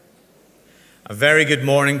A very good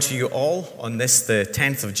morning to you all on this, the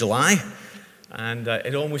 10th of July. And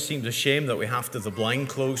it almost seems a shame that we have to have the blind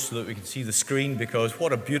closed so that we can see the screen, because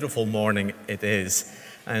what a beautiful morning it is.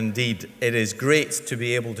 Indeed, it is great to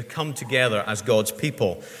be able to come together as God's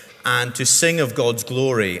people and to sing of God's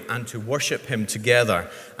glory and to worship Him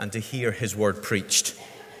together and to hear His word preached.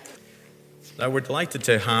 Now, we're delighted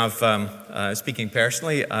to have, speaking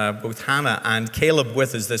personally, both Hannah and Caleb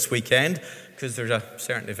with us this weekend, because there's a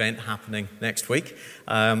certain event happening next week.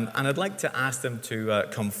 And I'd like to ask them to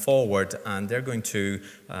come forward, and they're going to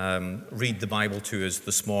read the Bible to us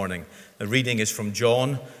this morning. The reading is from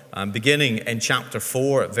John, beginning in chapter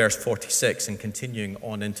 4, verse 46, and continuing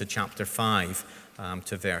on into chapter 5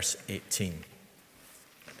 to verse 18.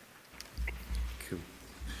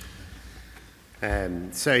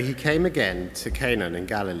 So he came again to Cana in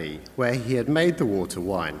Galilee, where he had made the water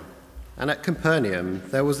wine. And at Capernaum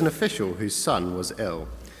there was an official whose son was ill.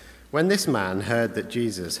 When this man heard that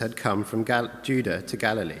Jesus had come from Judah to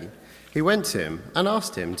Galilee, he went to him and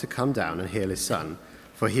asked him to come down and heal his son,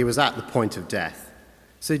 for he was at the point of death.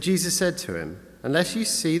 So Jesus said to him, "Unless you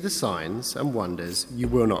see the signs and wonders, you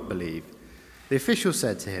will not believe." The official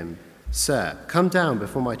said to him, "Sir, come down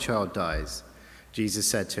before my child dies." Jesus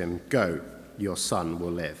said to him, "Go, your son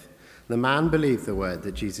will live." The man believed the word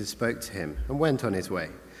that Jesus spoke to him and went on his way.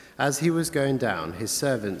 As he was going down, his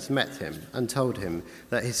servants met him and told him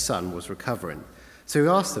that his son was recovering. So he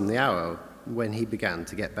asked them the hour when he began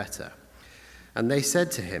to get better. And they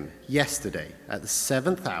said to him, "Yesterday, at the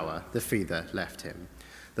 7th hour, the fever left him."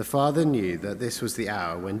 The father knew that this was the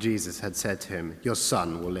hour when Jesus had said to him, "Your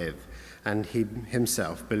son will live." And he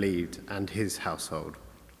himself believed, and his household.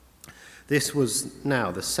 This was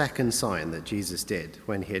now the second sign that Jesus did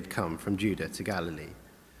when he had come from Judah to Galilee.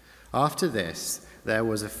 After this, there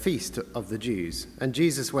was a feast of the Jews, and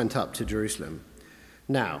Jesus went up to Jerusalem.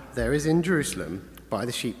 Now, there is in Jerusalem, by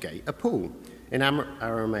the sheep gate, a pool, in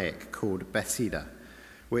Aramaic called Bethesda,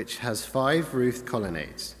 which has 5 roofed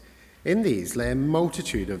colonnades. In these lay a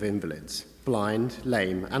multitude of invalids, blind,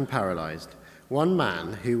 lame, and paralyzed. One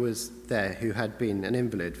man who was there who had been an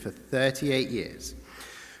invalid for 38 years.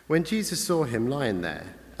 When Jesus saw him lying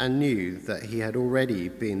there and knew that he had already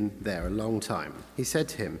been there a long time, he said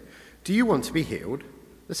to him, "Do you want to be healed?"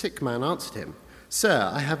 The sick man answered him,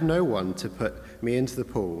 "Sir, I have no one to put me into the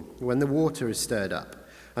pool when the water is stirred up,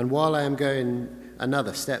 and while I am going,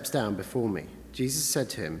 another steps down before me." Jesus said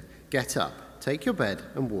to him, "Get up, take your bed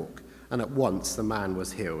and walk." And at once the man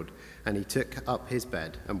was healed, and he took up his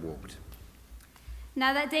bed and walked.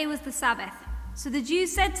 Now that day was the Sabbath. So the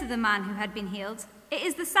Jews said to the man who had been healed, "It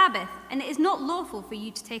is the Sabbath, and it is not lawful for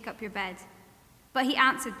you to take up your bed." But he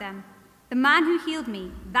answered them, "The man who healed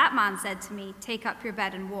me, that man said to me, 'Take up your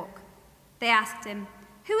bed and walk.'" They asked him,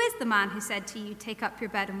 "Who is the man who said to you, 'Take up your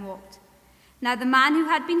bed and walk'?" Now the man who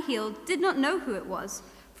had been healed did not know who it was,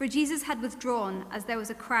 for Jesus had withdrawn, as there was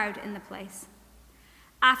a crowd in the place.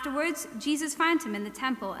 Afterwards, Jesus found him in the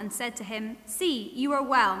temple and said to him, "See, you are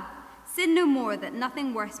well. Sin no more, that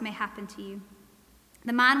nothing worse may happen to you."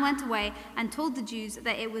 The man went away and told the Jews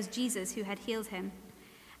that it was Jesus who had healed him.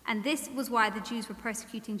 And this was why the Jews were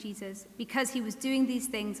persecuting Jesus, because he was doing these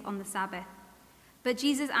things on the Sabbath. But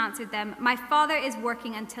Jesus answered them, "My Father is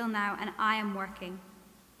working until now, and I am working."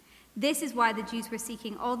 This is why the Jews were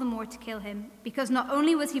seeking all the more to kill him, because not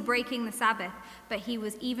only was he breaking the Sabbath, but he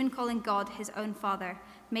was even calling God his own Father,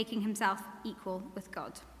 making himself equal with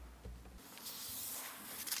God.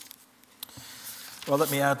 Well,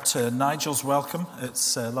 let me add to Nigel's welcome.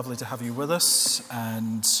 It's lovely to have you with us.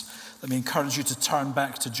 And let me encourage you to turn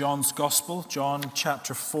back to John's Gospel, John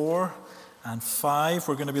chapter 4 and 5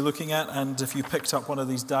 we're going to be looking at. And if you picked up one of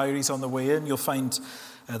these diaries on the way in, you'll find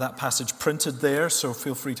that passage printed there. So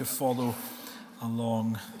feel free to follow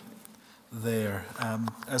along there.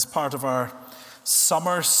 As part of our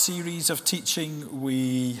summer series of teaching,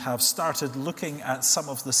 we have started looking at some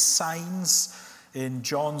of the signs in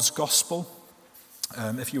John's Gospel.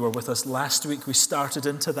 If you were with us last week, we started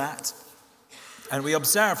into that. And we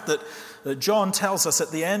observed that John tells us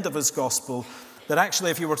at the end of his gospel that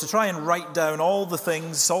actually if you were to try and write down all the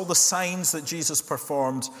things, all the signs that Jesus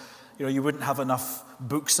performed, you wouldn't have enough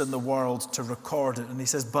books in the world to record it. And he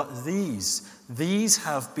says, but these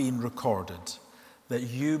have been recorded that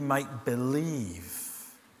you might believe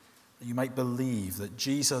that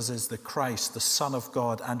Jesus is the Christ, the Son of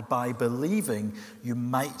God, and by believing you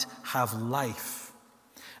might have life.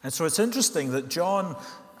 And so it's interesting that John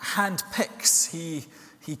handpicks, he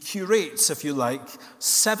curates, if you like,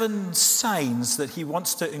 7 signs that he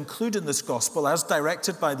wants to include in this gospel as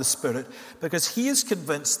directed by the Spirit, because he is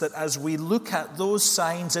convinced that as we look at those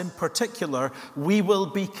signs in particular, we will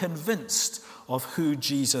be convinced of who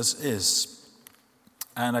Jesus is.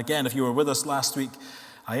 And again, if you were with us last week,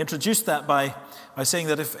 I introduced that by saying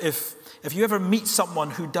that if you ever meet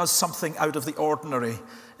someone who does something out of the ordinary,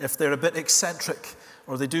 if they're a bit eccentric,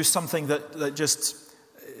 or they do something that just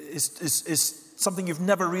is something you've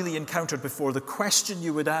never really encountered before, the question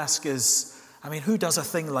you would ask is, who does a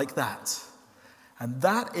thing like that? And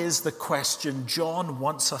that is the question John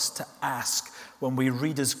wants us to ask when we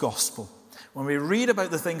read his gospel. When we read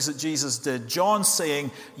about the things that Jesus did, John's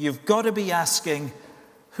saying, you've got to be asking,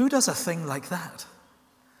 who does a thing like that?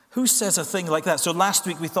 Who says a thing like that? So last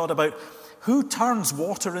week we thought about who turns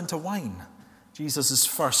water into wine? Jesus'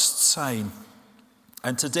 first sign.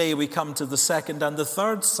 And today we come to the second and the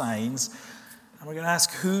third signs, and we're going to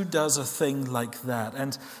ask, who does a thing like that?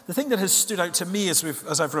 And the thing that has stood out to me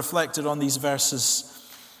as I've reflected on these verses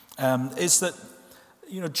is that,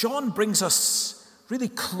 John brings us really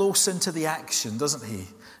close into the action, doesn't he?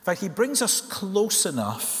 In fact, he brings us close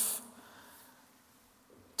enough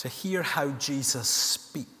to hear how Jesus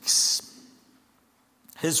speaks.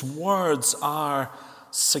 His words are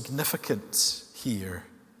significant here.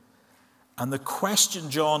 And the question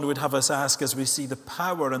John would have us ask as we see the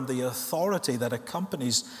power and the authority that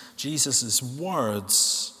accompanies Jesus'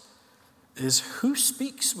 words is, who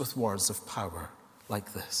speaks with words of power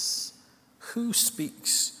like this? Who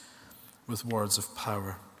speaks with words of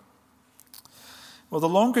power? Well, the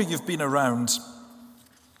longer you've been around,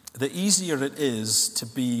 the easier it is to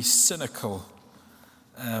be cynical.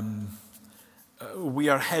 We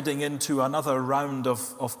are heading into another round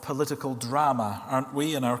of political drama, aren't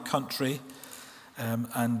we, in our country?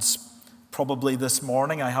 And probably this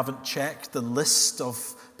morning, I haven't checked, the list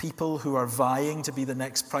of people who are vying to be the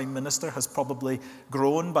next Prime Minister has probably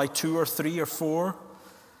grown by 2 or 3 or 4.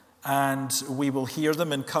 And we will hear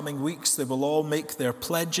them in coming weeks. They will all make their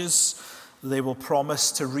pledges. They will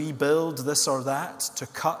promise to rebuild this or that, to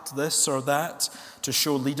cut this or that, to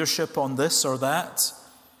show leadership on this or that.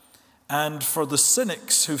 And for the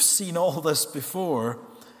cynics who've seen all this before,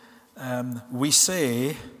 we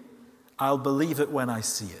say, I'll believe it when I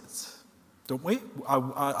see it. Don't we?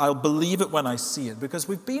 I'll believe it when I see it, because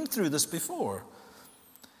we've been through this before.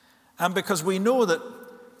 And because we know that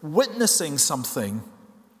witnessing something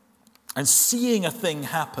and seeing a thing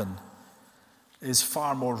happen is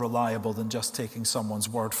far more reliable than just taking someone's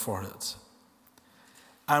word for it.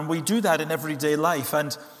 And we do that in everyday life.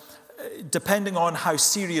 And depending on how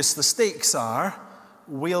serious the stakes are,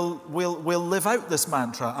 we'll live out this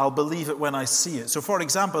mantra, I'll believe it when I see it. So for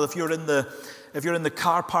example, if you're in the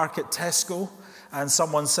car park at Tesco and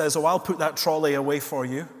someone says, I'll put that trolley away for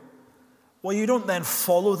you. Well, you don't then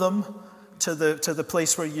follow them to the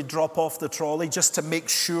place where you drop off the trolley just to make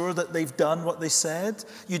sure that they've done what they said.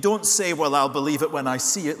 You don't say, I'll believe it when I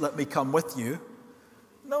see it, let me come with you.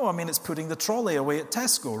 No, it's putting the trolley away at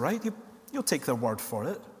Tesco, right? You'll take their word for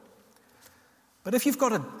it. But if you've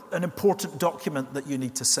got an important document that you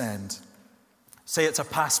need to send, say it's a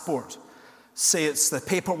passport, say it's the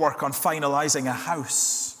paperwork on finalizing a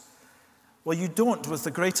house, well, you don't, with the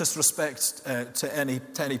greatest respect to any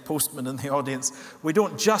postman in the audience, we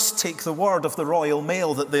don't just take the word of the Royal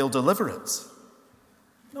Mail that they'll deliver it.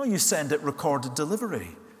 No, you send it recorded delivery.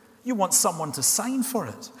 You want someone to sign for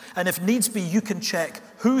it. And if needs be, you can check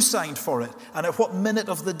who signed for it and at what minute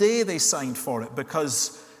of the day they signed for it,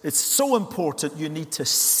 because it's so important you need to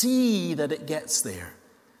see that it gets there.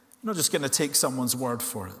 You're not just going to take someone's word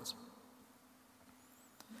for it.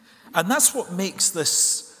 And that's what makes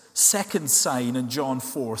this second sign in John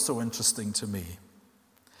 4 so interesting to me.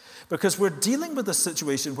 Because we're dealing with a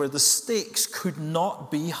situation where the stakes could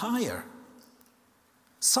not be higher.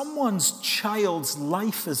 Someone's child's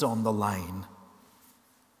life is on the line.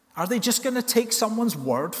 Are they just going to take someone's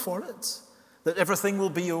word for it? That everything will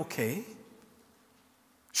be okay?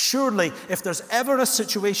 Surely, if there's ever a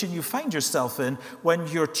situation you find yourself in when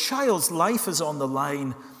your child's life is on the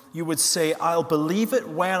line, you would say, I'll believe it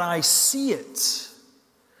when I see it.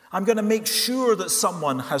 I'm going to make sure that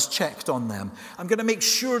someone has checked on them. I'm going to make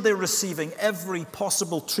sure they're receiving every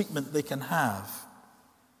possible treatment they can have.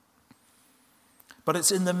 But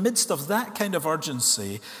it's in the midst of that kind of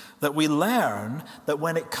urgency that we learn that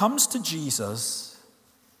when it comes to Jesus,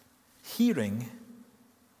 hearing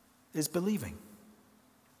is believing.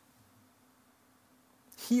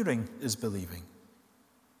 Hearing is believing.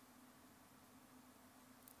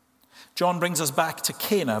 John brings us back to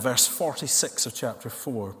Cana, verse 46 of chapter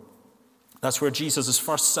 4. That's where Jesus'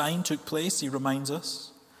 first sign took place, he reminds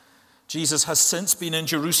us. Jesus has since been in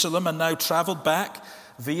Jerusalem and now traveled back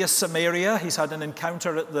via Samaria. He's had an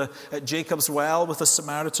encounter at Jacob's well with a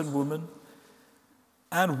Samaritan woman.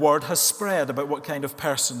 And word has spread about what kind of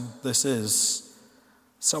person this is.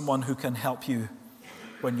 Someone who can help you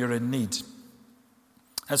when you're in need.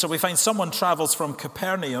 And so we find someone travels from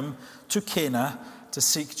Capernaum to Cana to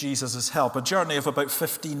seek Jesus' help. A journey of about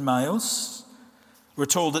 15 miles. We're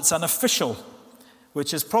told it's an official,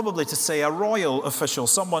 which is probably to say a royal official,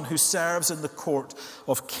 someone who serves in the court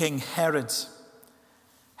of King Herod.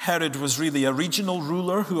 Herod was really a regional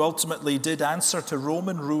ruler who ultimately did answer to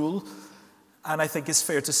Roman rule, and I think it's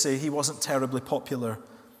fair to say he wasn't terribly popular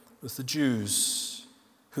with the Jews,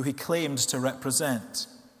 who he claimed to represent.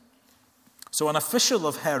 So an official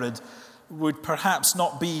of Herod would perhaps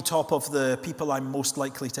not be top of the people I'm most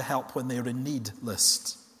likely to help when they're in need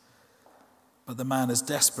list. But the man is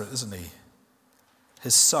desperate, isn't he?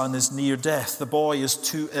 His son is near death. The boy is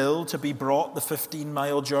too ill to be brought the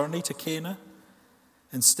 15-mile journey to Cana.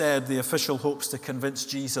 Instead, the official hopes to convince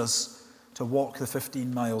Jesus to walk the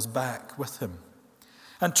 15 miles back with him.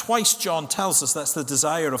 And twice John tells us that's the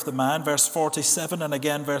desire of the man, verse 47 and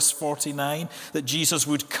again verse 49, that Jesus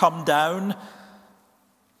would come down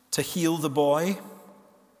to heal the boy.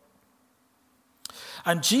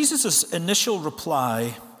 And Jesus' initial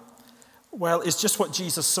reply, well, is just what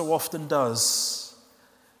Jesus so often does,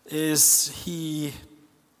 is he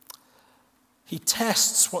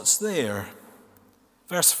tests what's there.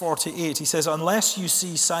 Verse 48, he says, unless you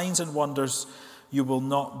see signs and wonders, you will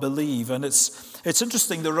not believe. And it's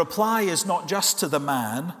interesting, the reply is not just to the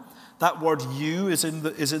man. That word you is in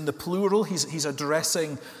the plural. He's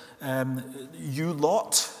addressing you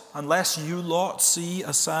lot. Unless you lot see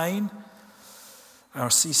a sign or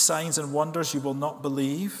see signs and wonders, you will not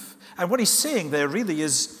believe. And what he's saying there really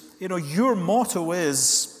is, your motto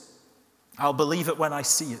is, I'll believe it when I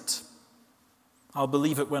see it. I'll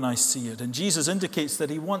believe it when I see it. And Jesus indicates that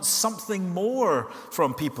he wants something more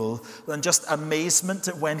from people than just amazement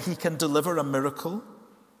at when he can deliver a miracle.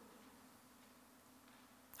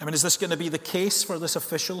 I mean, is this going to be the case for this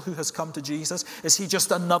official who has come to Jesus? Is he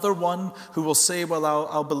just another one who will say, well,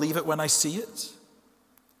 I'll believe it when I see it?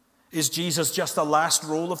 Is Jesus just a last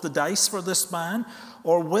roll of the dice for this man?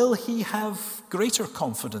 Or will he have greater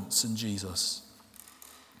confidence in Jesus?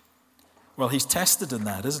 Well, he's tested in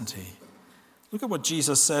that, isn't he? Look at what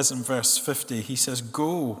Jesus says in verse 50. He says,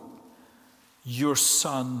 go, your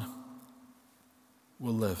son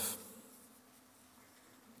will live.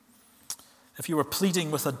 If you were pleading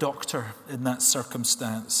with a doctor in that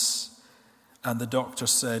circumstance, and the doctor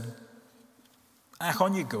said,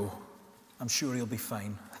 on you go, I'm sure he'll be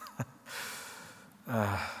fine.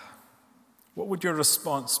 What would your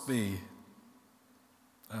response be?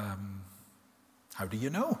 How do you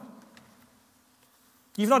know?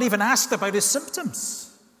 You've not even asked about his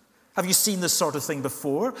symptoms. Have you seen this sort of thing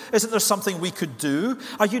before? Isn't there something we could do?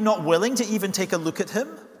 Are you not willing to even take a look at him?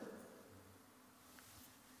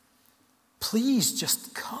 Please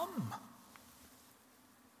just come.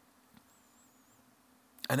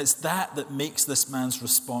 And it's that makes this man's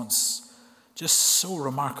response just so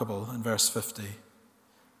remarkable in verse 50.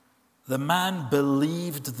 The man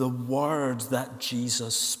believed the word that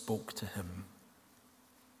Jesus spoke to him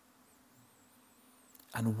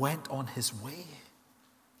and went on his way.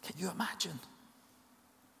 Can you imagine?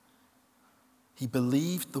 He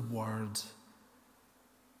believed the word.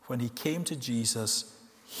 When he came to Jesus,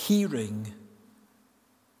 hearing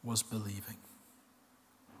was believing.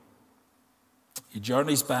 He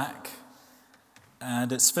journeys back,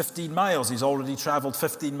 and it's 15 miles. He's already traveled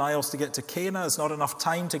 15 miles to get to Cana. It's not enough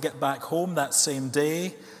time to get back home that same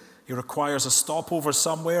day. He requires a stopover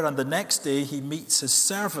somewhere, and the next day he meets his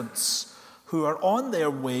servants who are on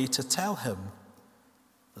their way to tell him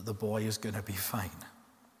that the boy is going to be fine.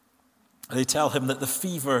 They tell him that the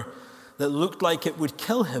fever that looked like it would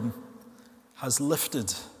kill him has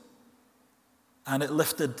lifted. And it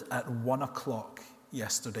lifted at 1 o'clock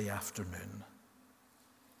yesterday afternoon.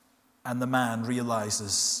 And the man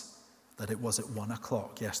realizes that it was at 1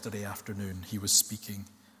 o'clock yesterday afternoon he was speaking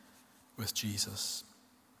with Jesus.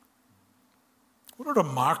 What a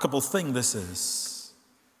remarkable thing this is.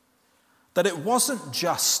 That it wasn't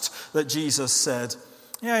just that Jesus said,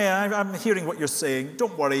 yeah, I'm hearing what you're saying.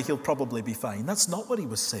 Don't worry, he'll probably be fine. That's not what he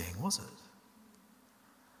was saying, was it?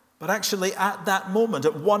 But actually, at that moment,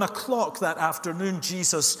 at 1 o'clock that afternoon,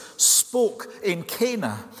 Jesus spoke in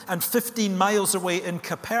Cana, and 15 miles away in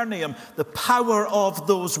Capernaum, the power of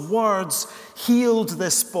those words healed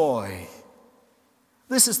this boy.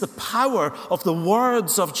 This is the power of the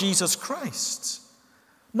words of Jesus Christ.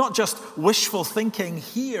 Not just wishful thinking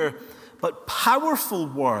here, but powerful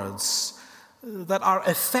words that are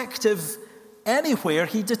effective anywhere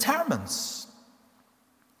he determines.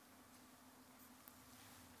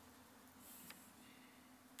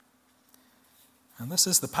 And this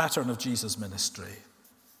is the pattern of Jesus' ministry.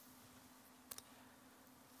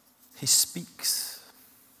 He speaks.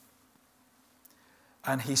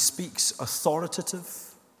 And he speaks authoritative,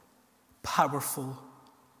 powerful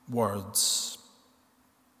words.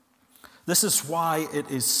 This is why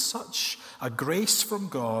it is such a grace from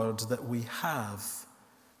God that we have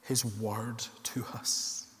his word to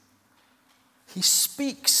us. He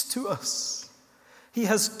speaks to us. He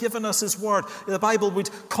has given us his word. The Bible would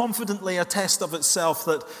confidently attest of itself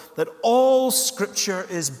that all Scripture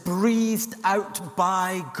is breathed out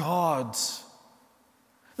by God.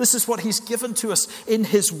 This is what he's given to us in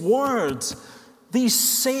his word. These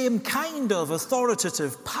same kind of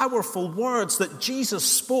authoritative, powerful words that Jesus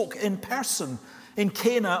spoke in person in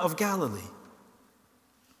Cana of Galilee,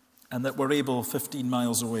 and that were able 15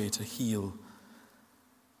 miles away to heal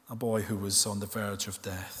a boy who was on the verge of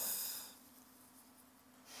death.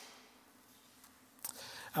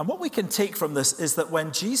 And what we can take from this is that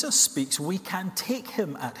when Jesus speaks, we can take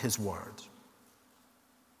him at his word.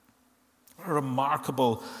 A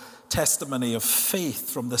remarkable testimony of faith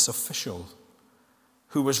from this official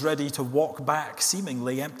who was ready to walk back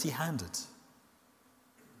seemingly empty-handed.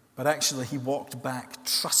 But actually he walked back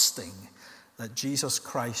trusting that Jesus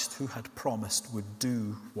Christ, who had promised, would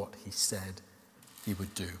do what he said he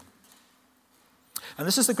would do. And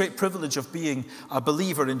this is the great privilege of being a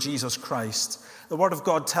believer in Jesus Christ. The Word of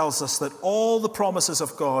God tells us that all the promises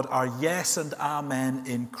of God are yes and amen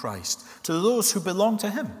in Christ to those who belong to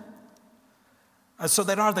him. And so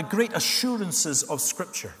there are the great assurances of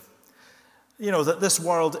Scripture. You know, that this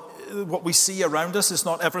world, what we see around us is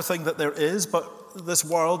not everything that there is, but this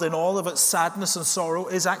world in all of its sadness and sorrow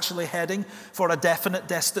is actually heading for a definite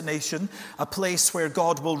destination, a place where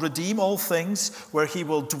God will redeem all things, where he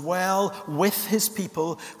will dwell with his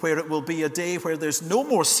people, where it will be a day where there's no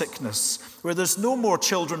more sickness, where there's no more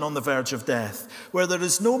children on the verge of death, where there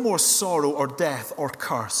is no more sorrow or death or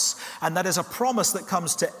curse. And that is a promise that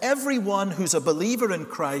comes to everyone who's a believer in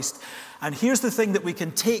Christ. And here's the thing that we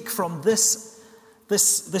can take from this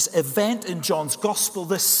event in John's gospel.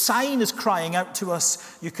 This sign is crying out to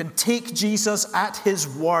us. You can take Jesus at his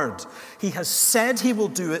word. He has said he will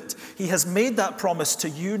do it. He has made that promise to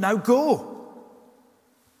you. Now go.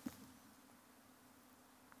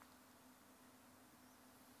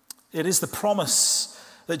 It is the promise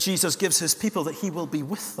that Jesus gives his people that he will be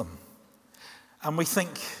with them. And we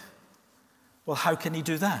think, well, how can he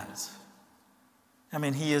do that? I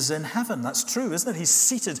mean, he is in heaven. That's true, isn't it? He's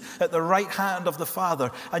seated at the right hand of the Father,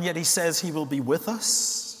 and yet he says he will be with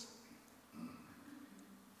us.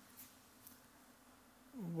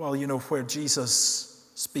 Well, you know, where Jesus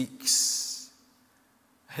speaks,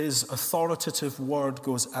 his authoritative word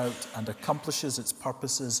goes out and accomplishes its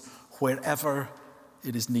purposes wherever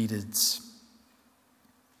it is needed.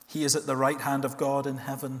 He is at the right hand of God in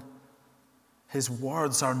heaven. His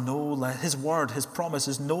words are his promise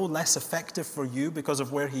is no less effective for you because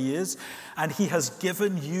of where he is, and he has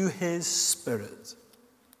given you his Spirit.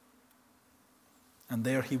 And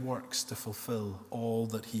there he works to fulfill all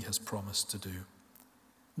that he has promised to do.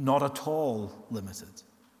 Not at all limited.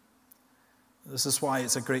 This is why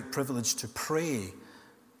it's a great privilege to pray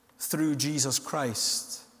through Jesus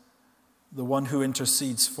Christ, the one who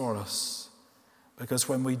intercedes for us. Because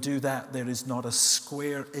when we do that, there is not a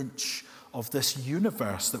square inch of this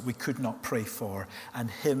universe that we could not pray for and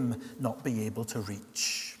him not be able to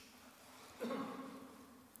reach.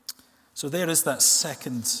 So there is that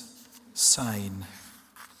second sign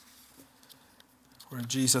where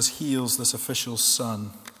Jesus heals this official's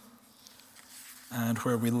son, and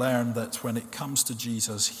where we learn that when it comes to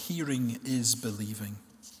Jesus, hearing is believing.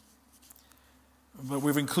 But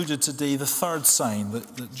we've included today the third sign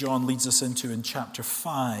that John leads us into in chapter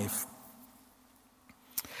 5.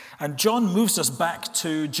 And John moves us back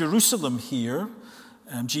to Jerusalem here.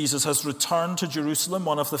 Jesus has returned to Jerusalem.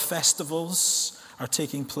 One of the festivals are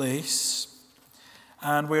taking place.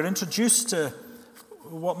 And we're introduced to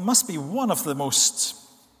what must be one of the most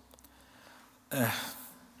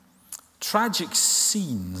tragic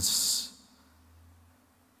scenes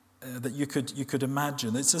that you could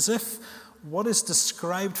imagine. It's as if what is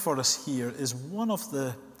described for us here is one of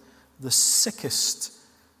the sickest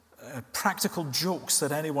practical jokes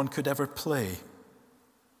that anyone could ever play.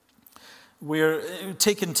 We're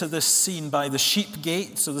taken to this scene by the sheep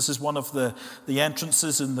gate. So this is one of the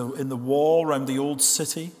entrances in the wall around the old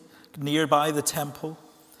city, nearby the temple,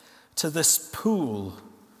 to this pool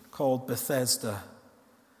called Bethesda.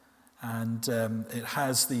 And it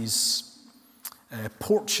has these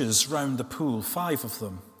porches round the pool, 5 of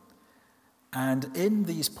them. And in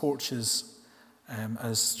these porches,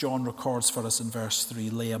 as John records for us in verse 3,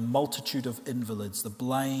 lay a multitude of invalids, the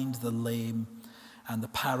blind, the lame, and the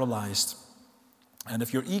paralyzed. And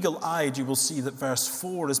if you're eagle-eyed, you will see that verse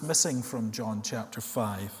 4 is missing from John chapter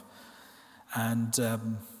 5. And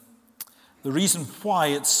the reason why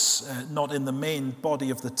it's not in the main body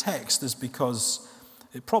of the text is because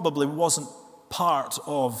it probably wasn't part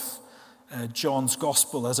of John's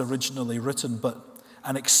gospel as originally written, but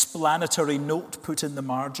an explanatory note put in the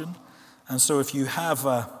margin. And so if you have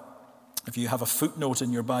a footnote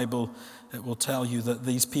in your Bible, it will tell you that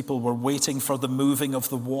these people were waiting for the moving of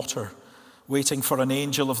the water, waiting for an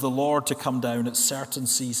angel of the Lord to come down at certain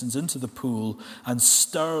seasons into the pool and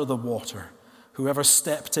stir the water. Whoever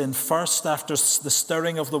stepped in first after the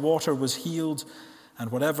stirring of the water was healed, and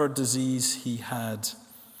whatever disease he had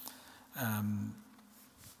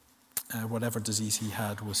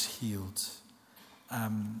was healed.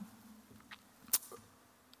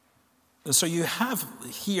 So you have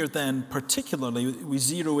here then, particularly, we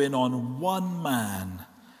zero in on one man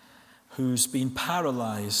who's been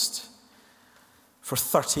paralyzed for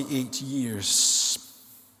 38 years.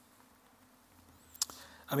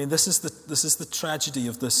 I mean, this is the tragedy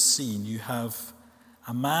of this scene. You have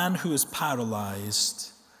a man who is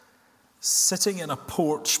paralyzed, sitting in a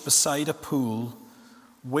porch beside a pool,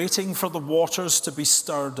 waiting for the waters to be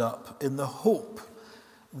stirred up in the hope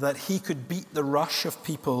that he could beat the rush of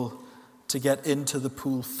people to get into the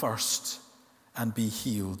pool first and be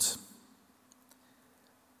healed.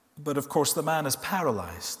 But of course, the man is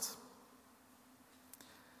paralyzed.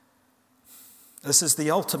 This is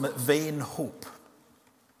the ultimate vain hope.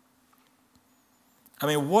 I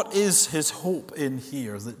mean, what is his hope in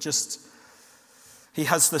here? That just he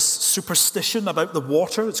has this superstition about the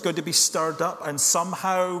water. It's going to be stirred up, and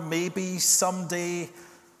somehow, maybe someday,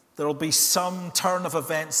 there will be some turn of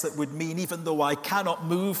events that would mean, even though I cannot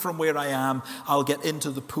move from where I am, I'll get into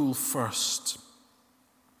the pool first.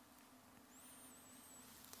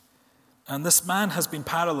 And this man has been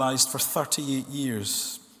paralyzed for 38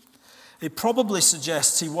 years. It probably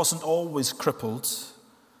suggests he wasn't always crippled.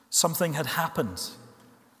 Something had happened.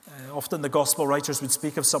 Often the gospel writers would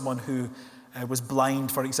speak of someone who was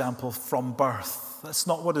blind, for example, from birth. That's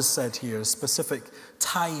not what is said here. A specific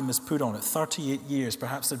time is put on it, 38 years.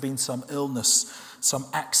 Perhaps there had been some illness, some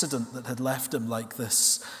accident that had left him like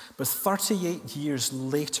this. But 38 years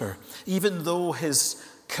later, even though his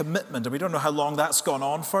commitment, and we don't know how long that's gone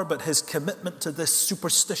on for, but his commitment to this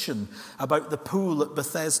superstition about the pool at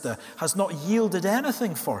Bethesda has not yielded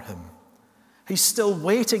anything for him. He's still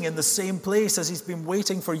waiting in the same place as he's been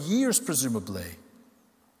waiting for years, presumably.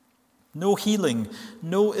 No healing,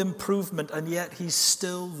 no improvement, and yet he's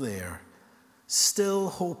still there, still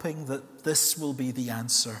hoping that this will be the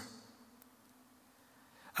answer.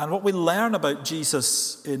 And what we learn about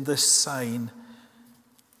Jesus in this sign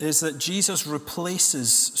is that Jesus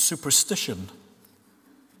replaces superstition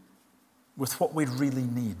with what we really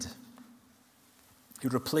need. He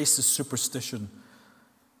replaces superstition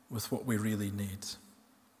with what we really need.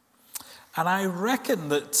 And I reckon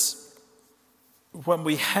that when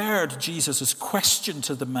we heard Jesus' question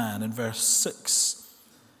to the man in verse 6,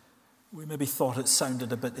 we maybe thought it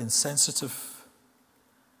sounded a bit insensitive.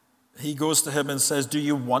 He goes to him and says, "Do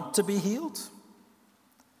you want to be healed?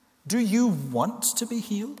 Do you want to be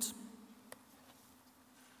healed?"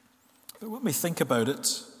 But when we think about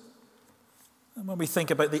it, and when we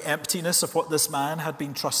think about the emptiness of what this man had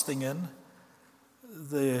been trusting in,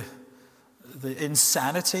 the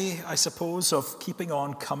insanity, I suppose, of keeping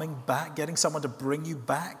on coming back, getting someone to bring you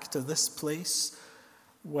back to this place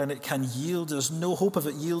when it can yield, there's no hope of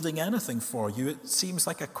it yielding anything for you. It seems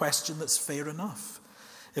like a question that's fair enough.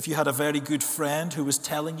 If you had a very good friend who was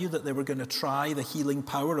telling you that they were going to try the healing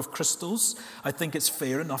power of crystals, I think it's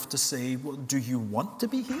fair enough to say, well, do you want to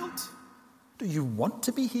be healed? Do you want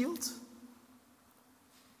to be healed?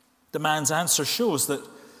 The man's answer shows that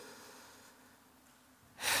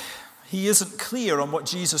he isn't clear on what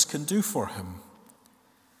Jesus can do for him.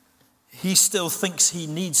 He still thinks he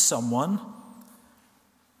needs someone,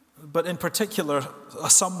 but in particular,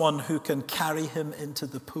 someone who can carry him into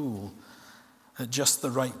the pool at just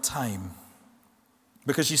the right time.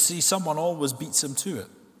 Because you see, someone always beats him to it.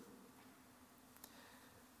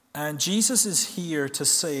 And Jesus is here to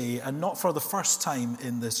say, and not for the first time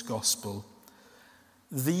in this gospel,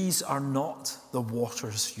 these are not the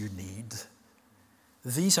waters you need.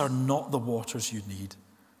 These are not the waters you need.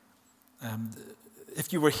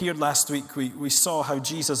 If you were here last week, we saw how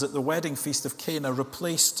Jesus at the wedding feast of Cana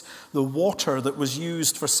replaced the water that was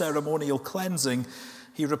used for ceremonial cleansing.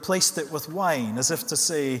 He replaced it with wine, as if to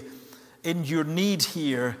say, in your need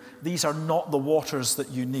here, these are not the waters that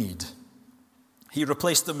you need. He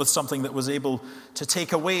replaced them with something that was able to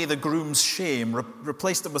take away the groom's shame,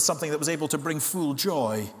 replaced them with something that was able to bring full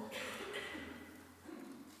joy.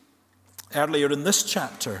 Earlier in this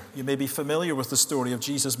chapter, you may be familiar with the story of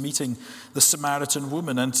Jesus meeting the Samaritan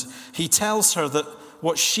woman, and he tells her that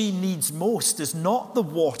what she needs most is not the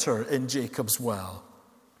water in Jacob's well,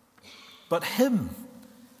 but him,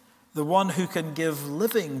 the one who can give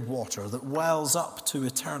living water that wells up to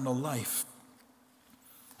eternal life.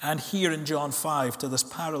 And here in John 5, to this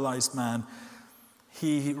paralyzed man,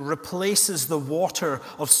 he replaces the water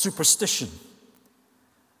of superstition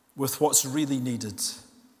with what's really needed.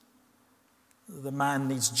 The man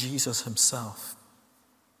needs Jesus himself.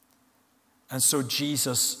 And so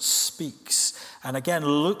Jesus speaks. And again,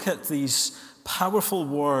 look at these powerful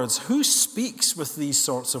words. Who speaks with these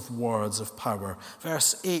sorts of words of power?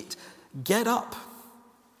 Verse 8, get up,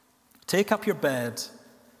 take up your bed,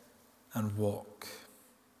 and walk.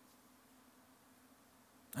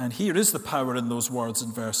 And here is the power in those words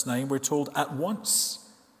in verse 9. We're told at once.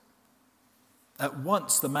 At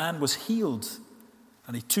once the man was healed,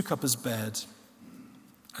 and he took up his bed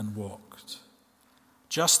and walked.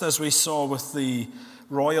 Just as we saw with the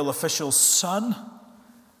royal official's son,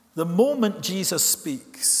 the moment Jesus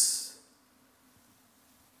speaks,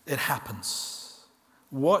 it happens.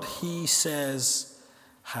 What he says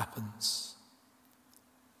happens.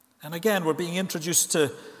 And again, we're being introduced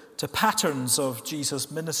to patterns of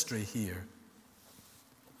Jesus' ministry here.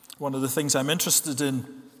 One of the things I'm interested in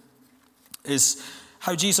is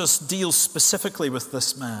how Jesus deals specifically with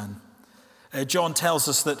this man. John tells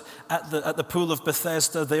us that at the pool of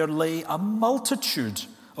Bethesda there lay a multitude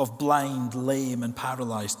of blind, lame, and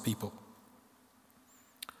paralyzed people.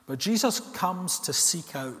 But Jesus comes to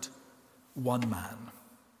seek out one man.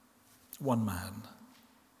 One man.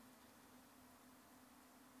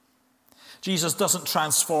 Jesus doesn't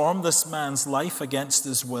transform this man's life against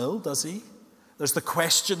his will, does he? There's the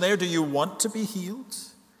question there, do you want to be healed?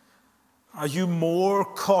 Are you more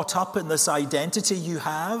caught up in this identity you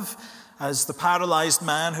have as the paralyzed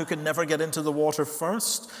man who can never get into the water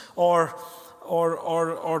first? Or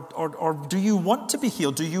do you want to be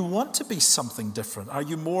healed? Do you want to be something different? Are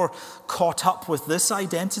you more caught up with this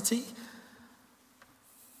identity?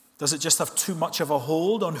 Does it just have too much of a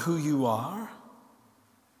hold on who you are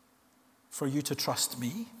for you to trust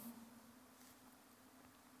me?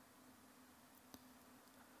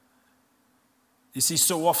 You see,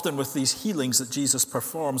 so often with these healings that Jesus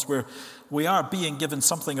performs, where we are being given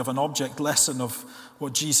something of an object lesson of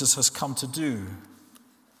what Jesus has come to do.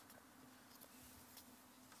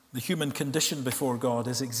 The human condition before God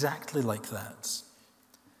is exactly like that.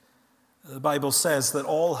 The Bible says that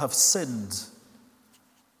all have sinned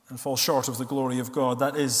and fall short of the glory of God.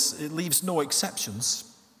 That is, it leaves no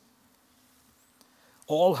exceptions.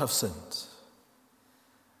 All have sinned.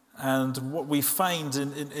 And what we find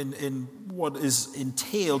in what is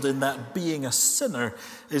entailed in that being a sinner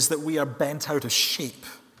is that we are bent out of shape.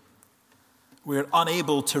 We're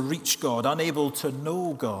unable to reach God, unable to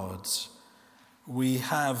know God. We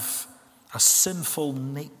have a sinful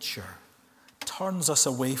nature, turns us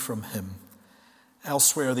away from him.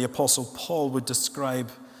 Elsewhere, the Apostle Paul would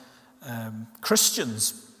describe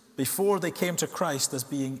Christians before they came to Christ as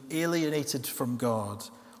being alienated from God,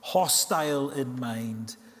 hostile in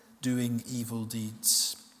mind, doing evil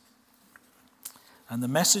deeds. And the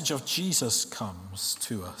message of Jesus comes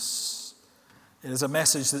to us. It is a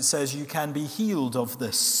message that says you can be healed of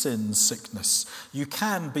this sin sickness. You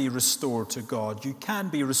can be restored to God. You can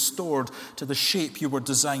be restored to the shape you were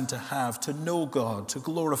designed to have, to know God, to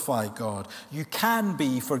glorify God. You can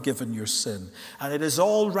be forgiven your sin. And it is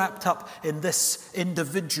all wrapped up in this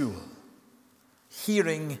individual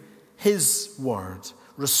hearing his word,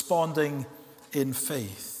 responding in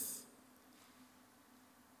faith.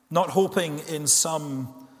 Not hoping in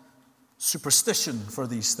some superstition for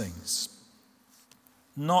these things.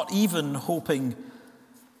 Not even hoping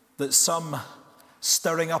that some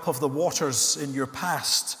stirring up of the waters in your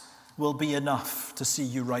past will be enough to see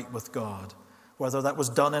you right with God, whether that was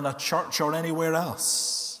done in a church or anywhere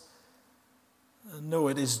else. No,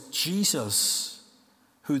 it is Jesus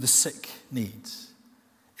who the sick need.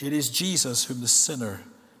 It is Jesus whom the sinner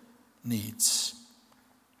needs.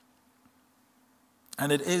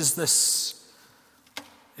 And it is this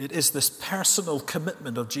personal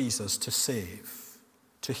commitment of Jesus to save,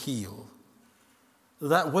 to heal,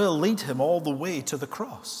 that will lead him all the way to the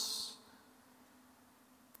cross.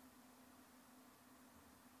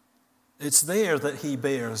 It's there that he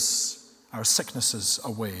bears our sicknesses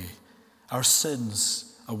away, our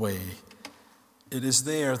sins away. It is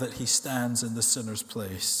there that he stands in the sinner's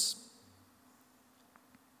place.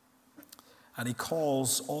 And he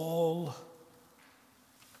calls all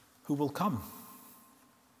who will come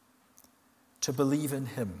to believe in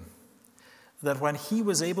him. That when he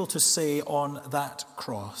was able to say on that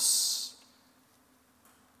cross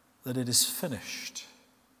that it is finished,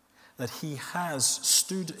 that he has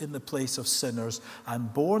stood in the place of sinners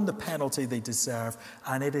and borne the penalty they deserve,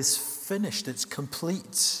 and it is finished, it's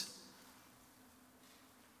complete.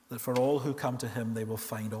 That for all who come to him, they will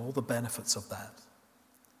find all the benefits of that.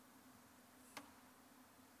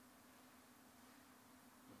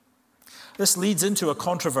 This leads into a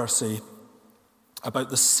controversy about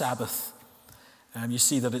the Sabbath. You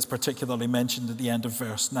see that it's particularly mentioned at the end of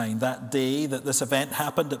verse 9. That day that this event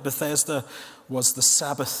happened at Bethesda was the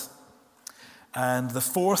Sabbath. And the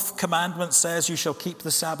fourth commandment says, you shall keep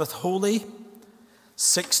the Sabbath holy.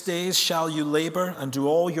 6 days shall you labor and do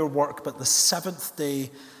all your work, but the seventh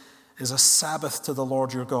day is a Sabbath to the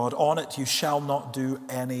Lord your God. On it you shall not do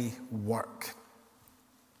any work.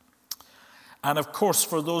 And of course,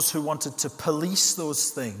 for those who wanted to police those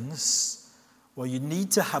things, well, you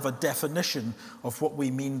need to have a definition of what we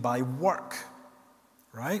mean by work,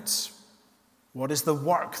 right? What is the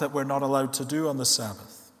work that we're not allowed to do on the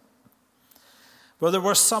Sabbath? Well, there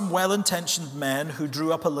were some well-intentioned men who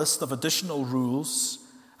drew up a list of additional rules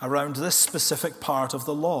around this specific part of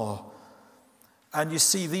the law. And you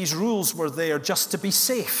see, these rules were there just to be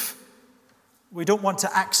safe. We don't want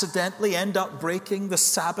to accidentally end up breaking the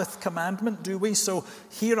Sabbath commandment, do we? So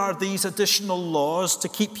here are these additional laws to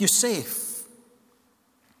keep you safe.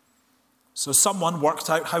 So someone worked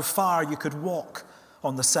out how far you could walk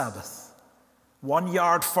on the Sabbath. 1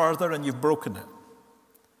 yard further and you've broken it.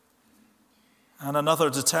 And another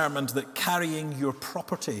determined that carrying your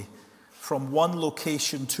property from one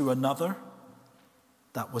location to another,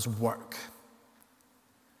 that was work.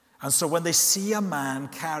 And so when they see a man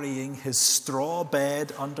carrying his straw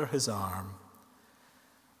bed under his arm,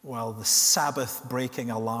 well, the Sabbath breaking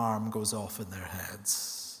alarm goes off in their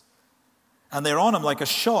heads. And they're on him like a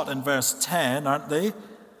shot in verse 10, aren't they?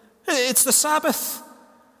 It's the Sabbath.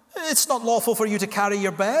 It's not lawful for you to carry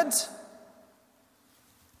your bed.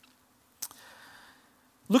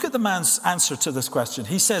 Look at the man's answer to this question.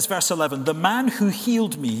 He says, verse 11, the man who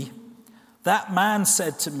healed me, that man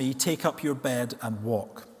said to me, take up your bed and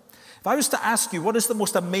walk. If I was to ask you, what is the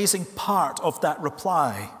most amazing part of that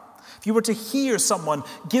reply? If you were to hear someone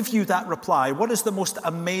give you that reply, what is the most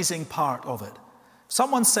amazing part of it?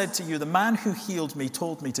 Someone said to you, the man who healed me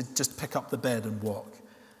told me to just pick up the bed and walk.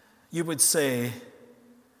 You would say,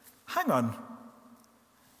 hang on,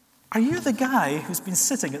 are you the guy who's been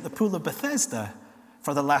sitting at the pool of Bethesda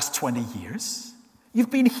for the last 20 years? You've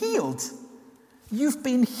been healed. You've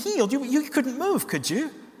been healed. You couldn't move, could you?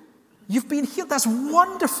 You've been healed. That's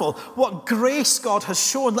wonderful. What grace God has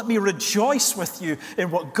shown. Let me rejoice with you in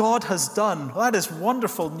what God has done. That is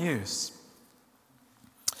wonderful news.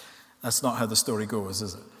 That's not how the story goes,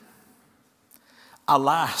 is it?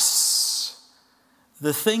 Alas,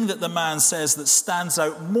 the thing that the man says that stands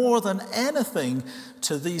out more than anything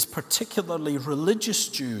to these particularly religious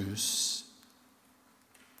Jews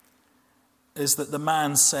is that the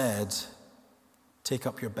man said, take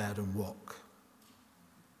up your bed and walk.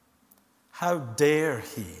 How dare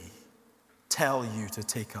he tell you to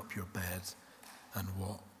take up your bed and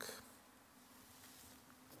walk?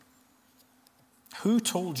 Who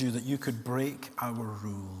told you that you could break our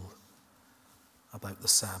rule about the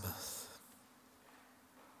Sabbath?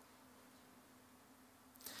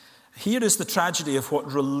 Here is the tragedy of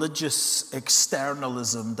what religious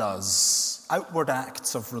externalism does, outward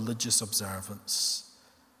acts of religious observance.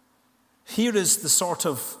 Here is the sort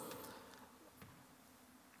of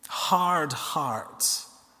hard heart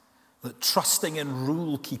that trusting in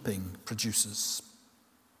rule keeping produces.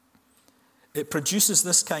 It produces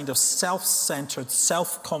this kind of self-centered,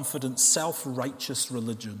 self-confident, self-righteous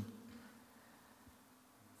religion.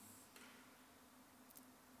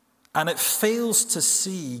 And it fails to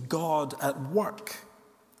see God at work.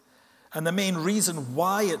 And the main reason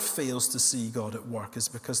why it fails to see God at work is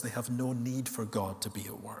because they have no need for God to be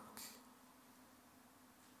at work.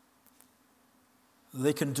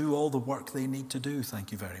 They can do all the work they need to do,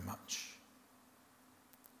 thank you very much.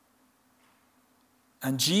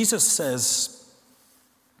 And Jesus says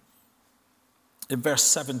in verse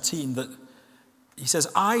 17 that he says,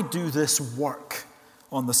 I do this work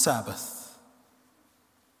on the Sabbath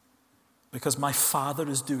because my Father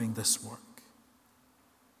is doing this work.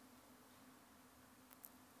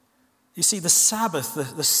 You see, the Sabbath,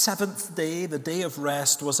 the seventh day, the day of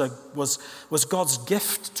rest, was God's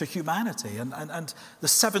gift to humanity. And the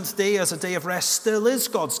seventh day as a day of rest still is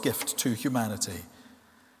God's gift to humanity.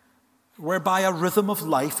 whereby a rhythm of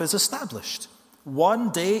life is established.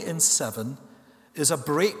 1 day in 7 is a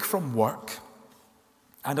break from work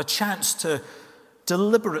and a chance to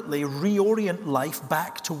deliberately reorient life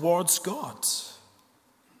back towards God.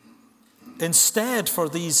 Instead, for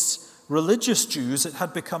these religious Jews, it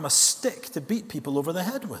had become a stick to beat people over the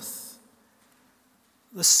head with.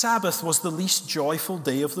 The Sabbath was the least joyful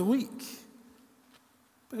day of the week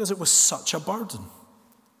because it was such a burden.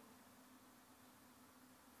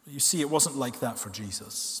 You see, it wasn't like that for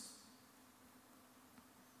Jesus.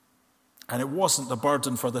 And it wasn't a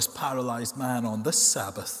burden for this paralyzed man on this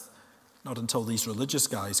Sabbath, not until these religious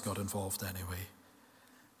guys got involved anyway.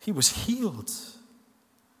 He was healed.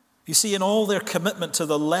 You see, in all their commitment to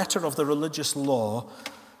the letter of the religious law,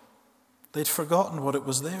 they'd forgotten what it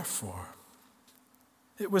was there for.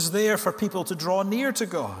 It was there for people to draw near to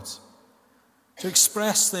God, to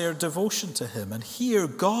express their devotion to him. And here,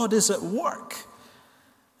 God is at work.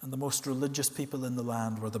 And the most religious people in the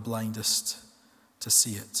land were the blindest to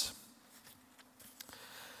see it.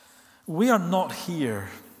 We are not here.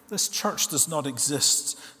 This church does not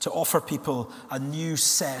exist to offer people a new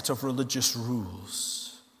set of religious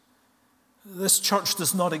rules. This church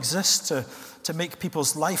does not exist to make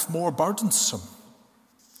people's life more burdensome.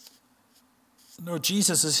 No,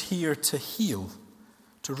 Jesus is here to heal,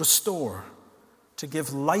 to restore, to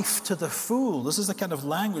give life to the full. This is the kind of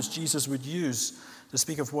language Jesus would use to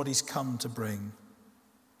speak of what he's come to bring.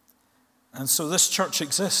 And so this church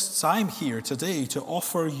exists. I'm here today to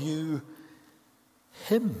offer you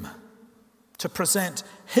him, to present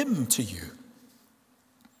him to you,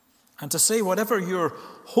 and to say whatever your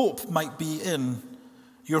hope might be in,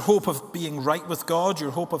 your hope of being right with God,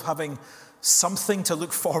 your hope of having something to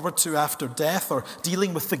look forward to after death, or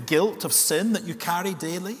dealing with the guilt of sin that you carry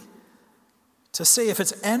daily, to say if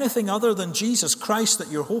it's anything other than Jesus Christ that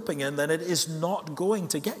you're hoping in, then it is not going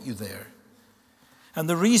to get you there. And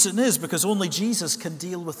the reason is because only Jesus can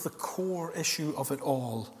deal with the core issue of it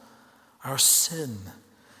all, our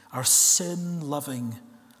sin-loving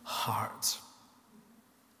heart.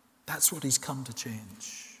 That's what he's come to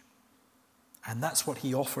change. And that's what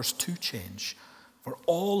he offers to change for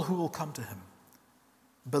all who will come to him,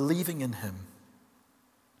 believing in him.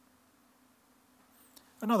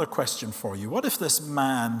 Another question for you. What if this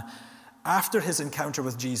man, after his encounter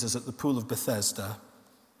with Jesus at the pool of Bethesda,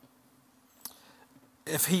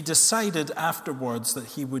 if he decided afterwards that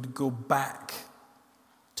he would go back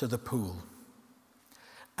to the pool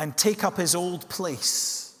and take up his old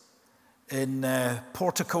place in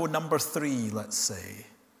portico number 3, let's say,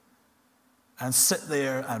 and sit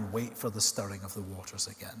there and wait for the stirring of the waters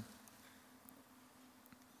again?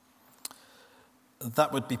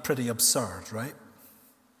 That would be pretty absurd, right?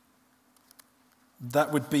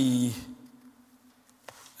 That would be,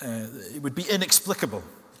 it would be inexplicable.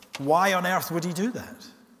 Why on earth would he do that?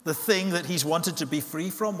 The thing that he's wanted to be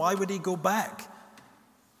free from, why would he go back?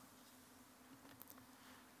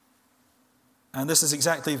 And this is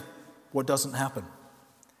exactly what doesn't happen.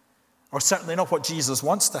 Or certainly not what Jesus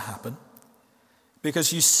wants to happen.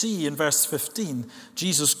 Because you see in verse 15,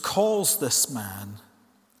 Jesus calls this man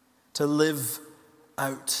to live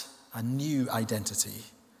out a new identity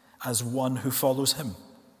as one who follows him.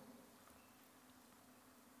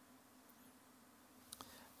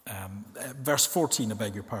 Verse 14, I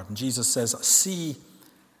beg your pardon. Jesus says, "See,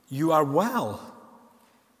 you are well."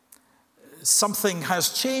 Something has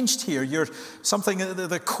changed here.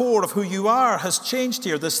 The core of who you are has changed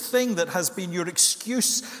here. This thing that has been your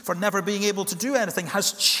excuse for never being able to do anything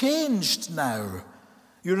has changed now.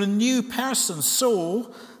 You're a new person,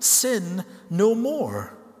 so sin no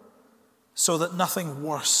more, so that nothing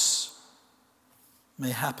worse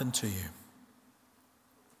may happen to you.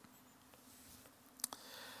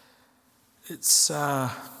 It's an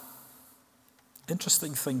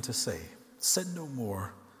interesting thing to say. Sin no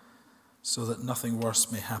more, so that nothing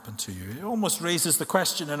worse may happen to you. It almost raises the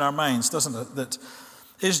question in our minds, doesn't it? That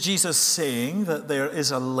is Jesus saying that there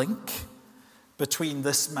is a link between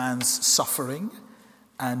this man's suffering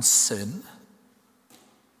and sin?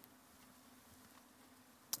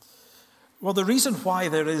 Well, the reason why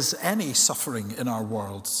there is any suffering in our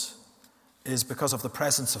world is because of the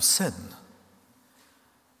presence of sin.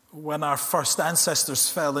 When our first ancestors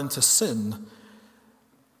fell into sin,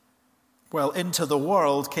 well, into the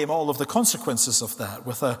world came all of the consequences of that.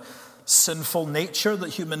 With a sinful nature that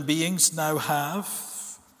human beings now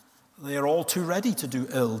have, they are all too ready to do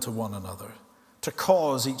ill to one another, to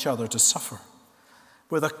cause each other to suffer.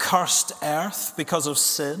 With a cursed earth because of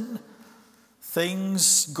sin,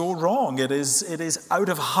 things go wrong. It is out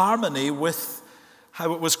of harmony with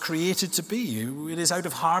how it was created to be. It is out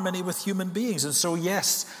of harmony with human beings. And so,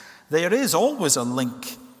 yes, there is always a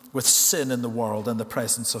link with sin in the world and the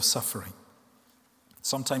presence of suffering.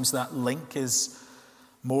 Sometimes that link is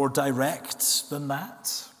more direct than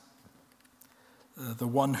that. The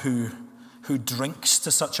one who drinks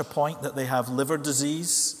to such a point that they have liver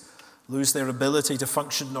disease, lose their ability to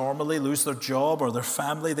function normally, lose their job or their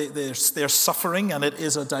family, they're suffering, and it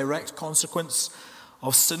is a direct consequence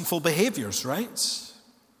of sinful behaviors, right?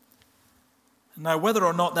 Now, whether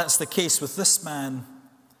or not that's the case with this man,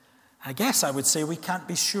 I guess I would say we can't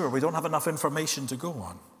be sure. We don't have enough information to go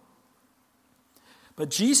on. But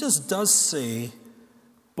Jesus does say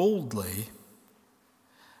boldly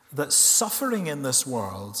that suffering in this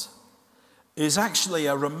world is actually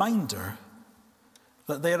a reminder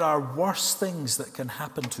that there are worse things that can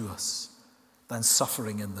happen to us than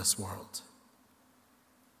suffering in this world.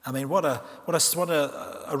 I mean, what a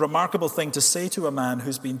remarkable thing to say to a man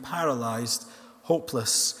who's been paralyzed,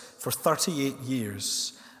 hopeless for 38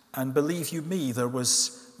 years. And believe you me, there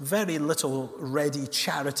was very little ready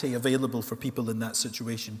charity available for people in that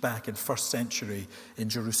situation back in first century in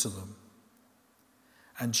Jerusalem.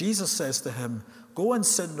 And Jesus says to him, go and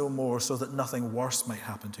sin no more so that nothing worse might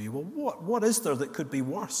happen to you. Well, what is there that could be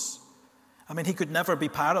worse? I mean, he could never be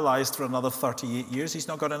paralyzed for another 38 years. He's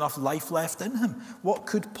not got enough life left in him. What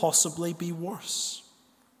could possibly be worse?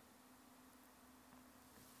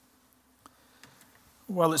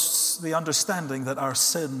 Well, it's the understanding that our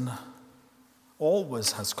sin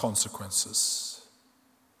always has consequences.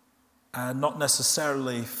 And not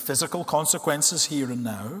necessarily physical consequences here and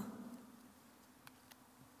now.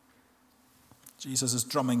 Jesus is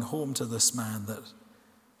drumming home to this man that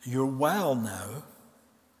you're well now.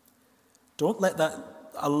 Don't let that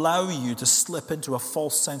allow you to slip into a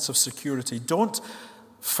false sense of security. Don't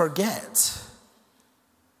forget.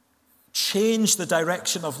 Change the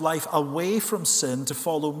direction of life away from sin to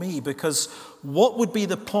follow me, because what would be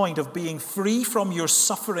the point of being free from your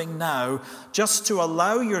suffering now just to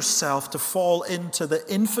allow yourself to fall into the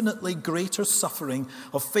infinitely greater suffering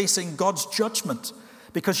of facing God's judgment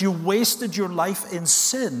because you wasted your life in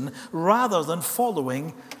sin rather than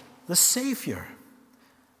following the Savior?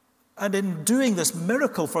 And in doing this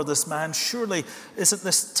miracle for this man, surely isn't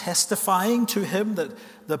this testifying to him that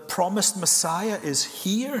the promised Messiah is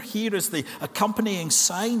here? Here is the accompanying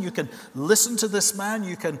sign. You can listen to this man.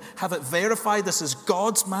 You can have it verified. This is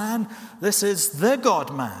God's man. This is the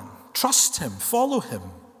God man. Trust him. Follow him.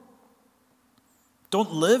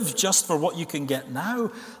 Don't live just for what you can get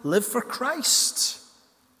now. Live for Christ.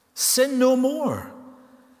 Sin no more.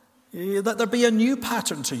 That there be a new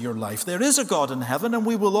pattern to your life. There is a God in heaven, and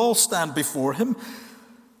we will all stand before him.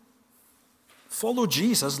 Follow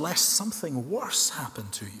Jesus lest something worse happen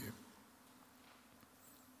to you.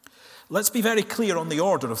 Let's be very clear on the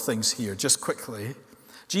order of things here, just quickly.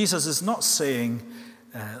 Jesus is not saying,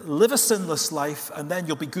 live a sinless life and then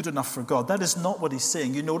you'll be good enough for God. That is not what he's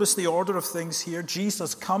saying. You notice the order of things here.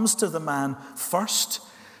 Jesus comes to the man first,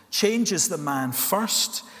 changes the man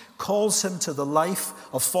first, calls him to the life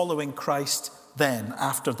of following Christ then,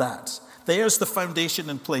 after that. There's the foundation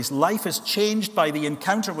in place. Life is changed by the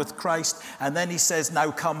encounter with Christ, and then he says,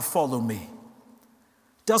 now come follow me.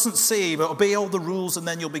 Doesn't say, but obey all the rules and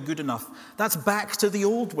then you'll be good enough. That's back to the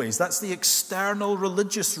old ways. That's the external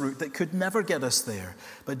religious route that could never get us there.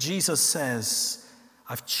 But Jesus says,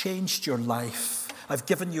 I've changed your life. I've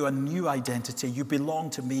given you a new identity. You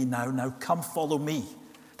belong to me now. Now come follow me.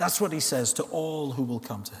 That's what he says to all who will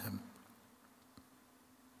come to him.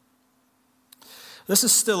 This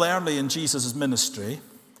is still early in Jesus' ministry,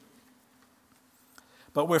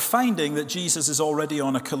 but we're finding that Jesus is already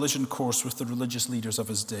on a collision course with the religious leaders of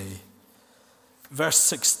his day. Verse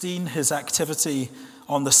 16, his activity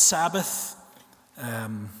on the Sabbath,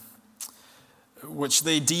 which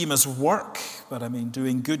they deem as work, but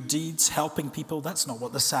doing good deeds, helping people, that's not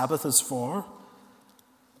what the Sabbath is for.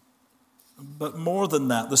 But more than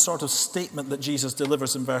that, the sort of statement that Jesus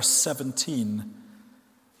delivers in verse 17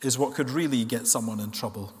 is what could really get someone in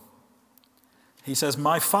trouble. He says,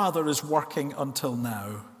 my Father is working until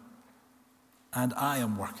now, and I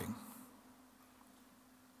am working.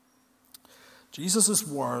 Jesus'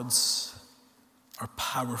 words are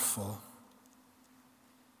powerful.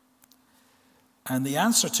 And the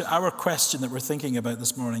answer to our question that we're thinking about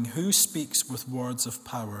this morning, who speaks with words of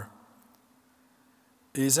power,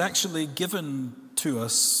 is actually given to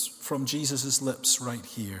us from Jesus' lips right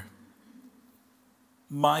here.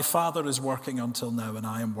 My Father is working until now, and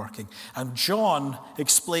I am working. And John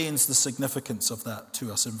explains the significance of that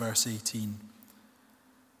to us in verse 18.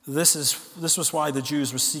 This was why the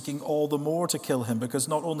Jews were seeking all the more to kill him, because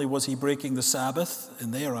not only was he breaking the Sabbath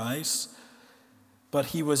in their eyes, but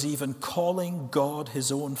he was even calling God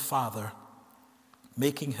his own Father,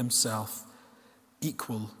 making himself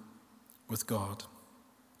equal with God.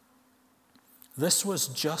 This was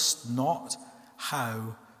just not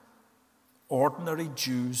how ordinary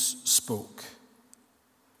Jews spoke.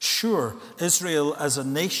 Sure, Israel as a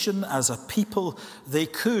nation, as a people, they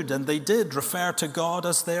could and they did refer to God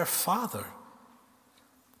as their Father.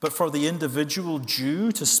 But for the individual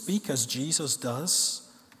Jew to speak as Jesus does,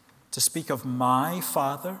 to speak of my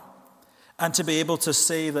Father, and to be able to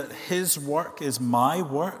say that his work is my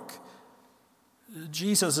work,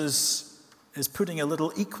 Jesus is putting a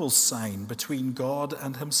little equal sign between God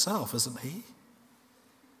and himself, isn't he?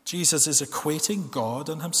 Jesus is equating God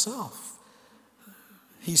and himself.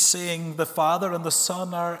 He's saying the Father and the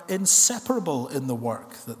Son are inseparable in the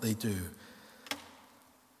work that they do.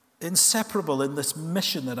 Inseparable in this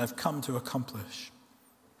mission that I've come to accomplish.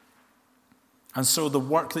 And so the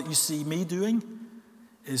work that you see me doing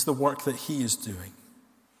is the work that he is doing.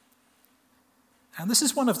 And this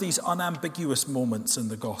is one of these unambiguous moments in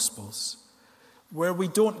the Gospels where we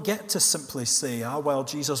don't get to simply say, well,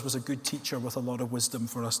 Jesus was a good teacher with a lot of wisdom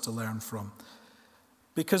for us to learn from.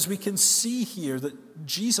 Because we can see here that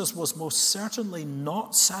Jesus was most certainly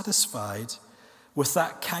not satisfied with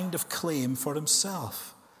that kind of claim for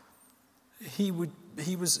himself. He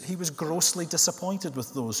was grossly disappointed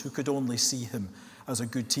with those who could only see him as a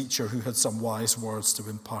good teacher who had some wise words to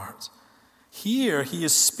impart. Here he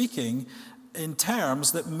is speaking in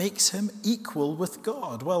terms that makes him equal with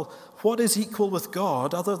God. Well, what is equal with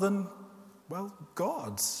God other than,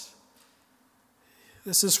 God's?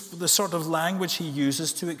 This is the sort of language he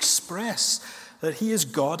uses to express that he is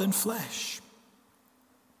God in flesh.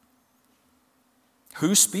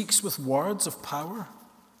 Who speaks with words of power?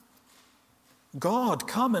 God,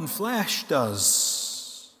 come in flesh,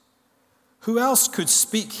 does. Who else could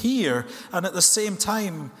speak here and at the same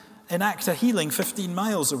time enact a healing 15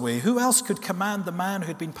 miles away? Who else could command the man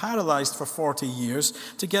who'd been paralyzed for 40 years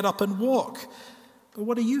to get up and walk? But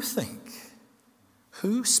what do you think?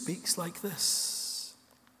 Who speaks like this?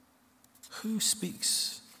 Who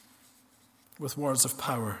speaks with words of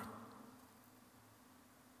power?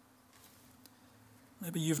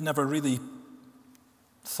 Maybe you've never really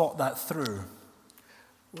thought that through.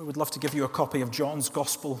 We would love to give you a copy of John's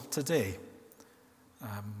Gospel today.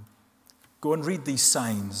 Go and read these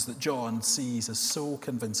signs that John sees as so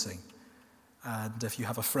convincing. And if you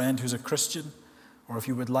have a friend who's a Christian, or if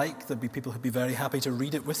you would like, there'd be people who'd be very happy to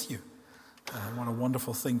read it with you. What a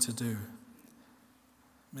wonderful thing to do.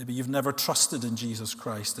 Maybe you've never trusted in Jesus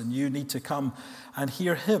Christ and you need to come and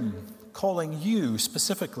hear him calling you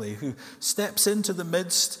specifically, who steps into the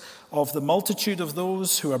midst of the multitude of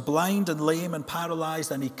those who are blind and lame and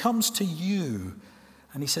paralyzed, and he comes to you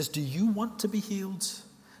and he says, do you want to be healed?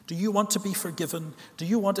 Do you want to be forgiven? Do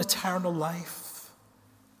you want eternal life?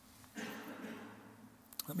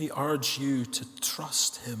 Let me urge you to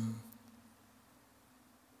trust him.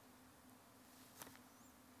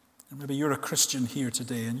 And maybe you're a Christian here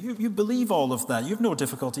today and you believe all of that. You have no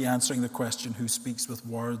difficulty answering the question, who speaks with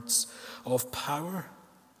words of power?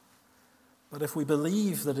 But if we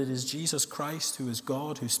believe that it is Jesus Christ who is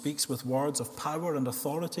God, who speaks with words of power and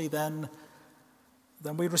authority, then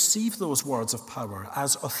we receive those words of power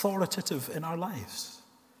as authoritative in our lives.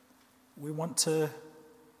 We want to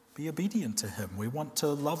be obedient to him. We want to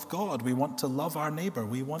love God. We want to love our neighbor.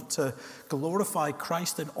 We want to glorify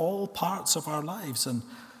Christ in all parts of our lives. And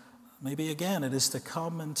maybe again it is to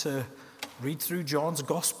come and to read through John's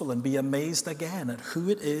Gospel and be amazed again at who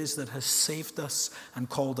it is that has saved us and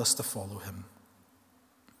called us to follow him.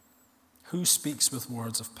 Who speaks with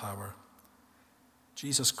words of power?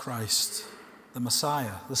 Jesus Christ, the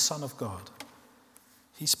Messiah, the Son of God.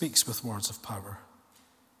 He speaks with words of power,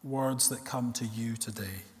 words that come to you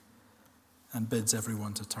today and bids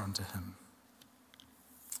everyone to turn to him.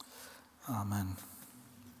 Amen.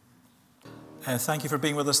 Thank you for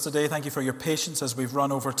being with us today. Thank you for your patience as we've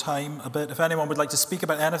run over time a bit. If anyone would like to speak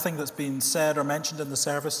about anything that's been said or mentioned in the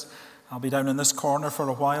service, I'll be down in this corner for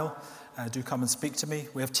a while. Do come and speak to me.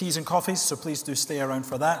 We have teas and coffees, so please do stay around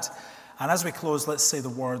for that. And as we close, let's say the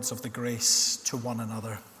words of the grace to one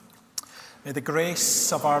another. May the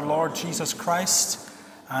grace of our Lord Jesus Christ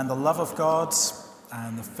and the love of God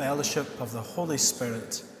and the fellowship of the Holy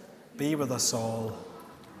Spirit be with us all.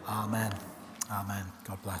 Amen. Amen.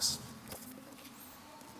 God bless.